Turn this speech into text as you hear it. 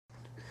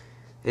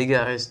Hey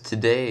guys,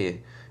 today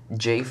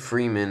Jay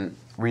Freeman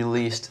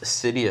released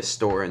Cydia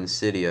store in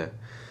Cydia,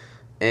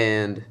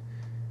 and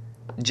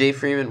Jay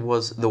Freeman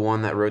was the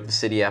one that wrote the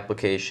Cydia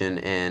application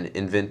and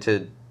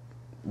invented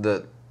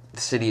the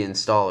Cydia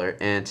installer,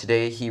 and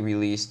today he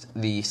released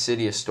the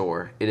Cydia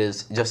store. It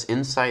is just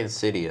inside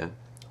Cydia,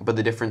 but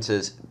the difference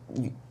is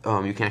you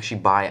can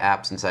actually buy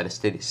apps inside of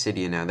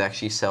Cydia now. They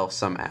actually sell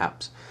some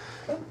apps.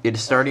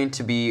 It's trying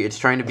to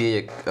be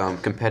a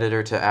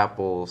competitor to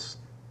Apple's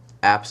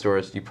app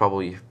stores you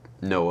probably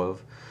know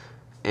of,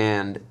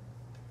 and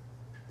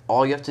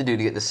all you have to do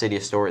to get the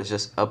Cydia store is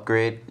just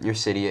upgrade your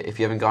Cydia. If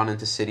you haven't gone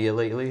into Cydia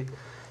lately,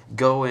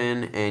 go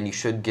in and you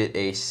should get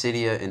a the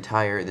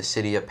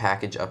Cydia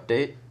package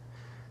update,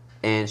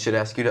 and should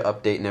ask you to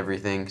update and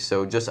everything.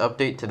 So just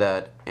update to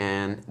that,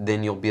 and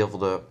then you'll be able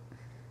to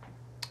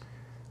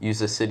use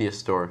the Cydia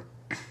store.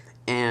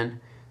 And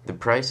the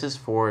prices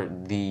for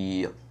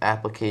the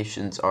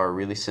applications are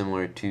really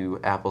similar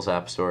to Apple's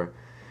App Store.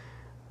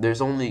 There's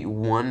only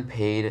one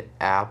paid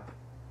app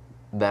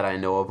that I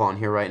know of on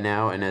here right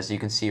now, and as you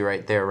can see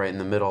right there, right in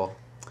the middle,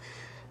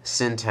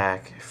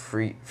 Syntac,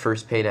 free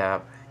first paid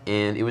app,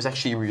 and it was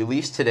actually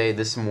released today,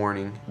 this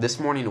morning. This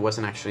morning it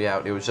wasn't actually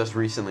out, it was just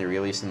recently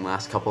released in the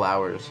last couple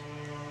hours.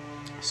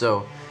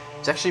 So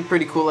it's actually a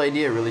pretty cool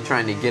idea, really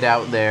trying to get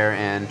out there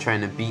and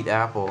trying to beat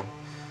Apple.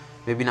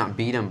 Maybe not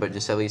beat them, but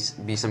just at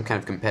least be some kind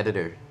of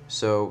competitor.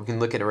 So we can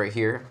look at it right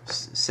here,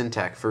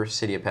 Syntac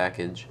first Cydia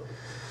package.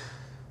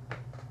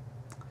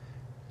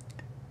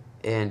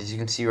 And as you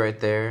can see right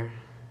there,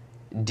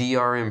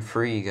 DRM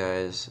free,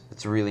 guys.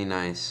 It's really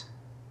nice.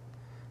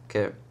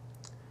 Okay.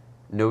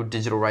 No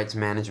digital rights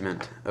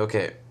management.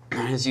 Okay.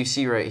 As you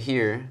see right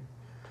here,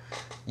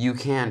 you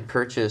can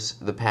purchase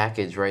the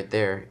package right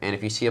there. And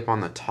if you see up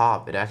on the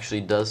top, it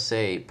actually does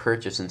say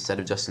purchase instead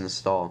of just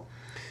install.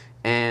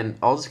 And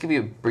I'll just give you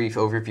a brief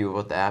overview of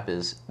what the app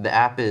is. The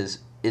app is,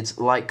 it's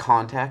like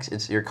contacts.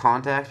 It's your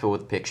contacts, but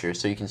with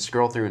pictures. So you can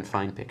scroll through and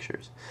find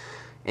pictures.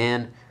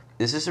 And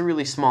this is a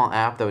really small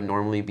app that would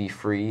normally be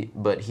free,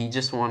 but he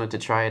just wanted to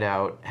try it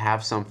out,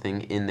 have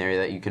something in there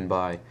that you can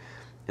buy.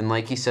 And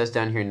like he says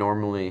down here,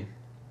 normally,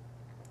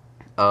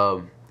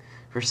 for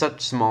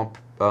such small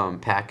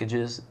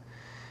packages,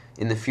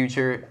 in the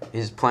future,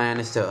 his plan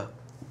is to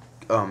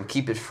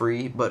keep it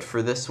free, but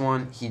for this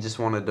one, he just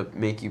wanted to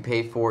make you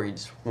pay for it. He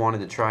just wanted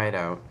to try it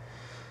out.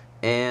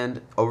 And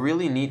a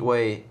really neat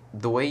way,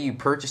 the way you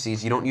purchase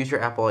these, you don't use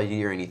your Apple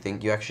ID or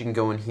anything. You actually can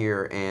go in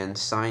here and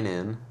sign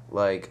in,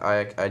 like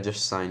I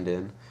just signed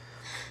in.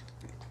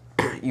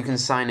 You can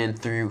sign in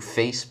through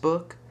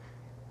Facebook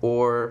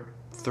or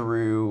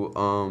through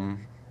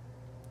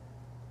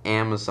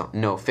Amazon.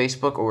 No,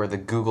 Facebook or the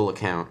Google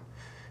account.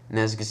 And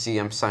as you can see,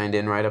 I'm signed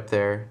in right up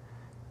there.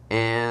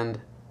 And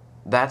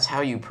that's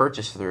how you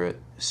purchase through it.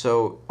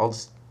 So I'll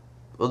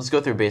just go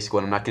through a basic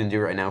one. I'm not going to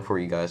do it right now for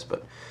you guys,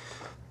 but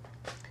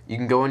you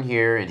can go in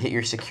here and hit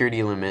your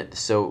security limit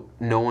so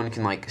no one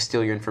can like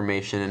steal your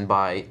information and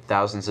buy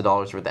thousands of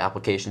dollars worth of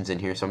applications in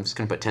here. So I'm just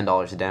going to put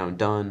 $10 down.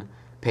 Done.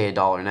 Pay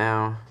 $1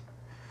 now.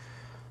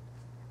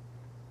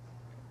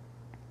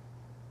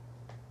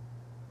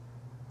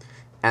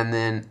 And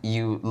then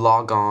you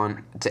log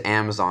on to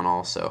Amazon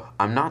also.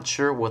 I'm not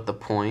sure what the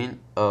point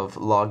of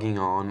logging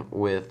on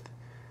with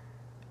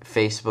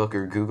Facebook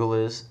or Google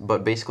is,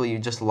 but basically you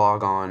just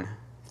log on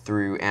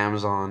through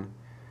Amazon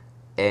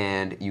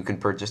and you can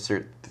purchase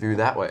through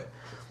that way.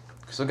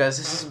 So guys,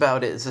 this is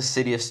about it. It's a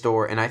Cydia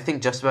store, and I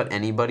think just about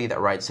anybody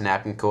that writes an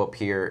app can go up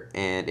here,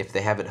 and if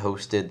they have it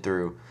hosted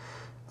through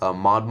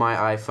Mod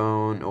My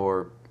iPhone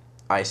or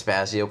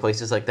iSpazio,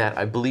 places like that,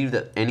 I believe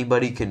that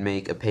anybody can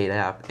make a paid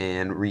app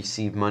and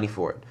receive money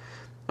for it.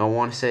 I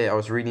want to say, I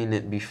was reading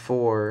it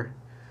before,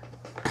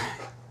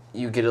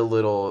 you get a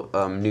little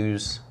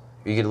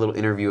you get a little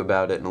interview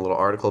about it and a little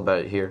article about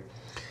it here.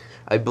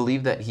 I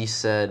believe that he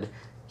said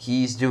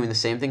he's doing the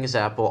same thing as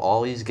Apple.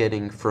 All he's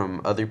getting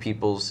from other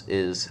people's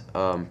is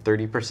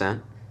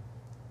 30%.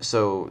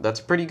 So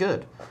that's pretty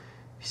good.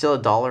 If you sell a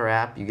 $1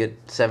 app, you get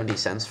 70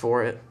 cents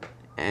for it.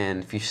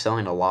 And if you're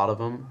selling a lot of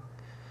them,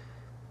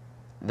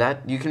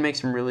 that you can make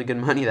some really good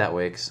money that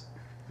way. 'Cause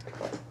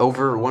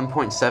over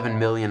 1.7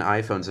 million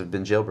iPhones have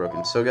been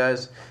jailbroken. So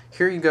guys,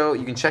 here you go.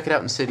 You can check it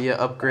out in Cydia,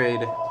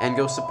 upgrade, and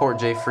go support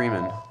Jay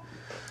Freeman.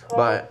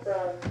 Bye.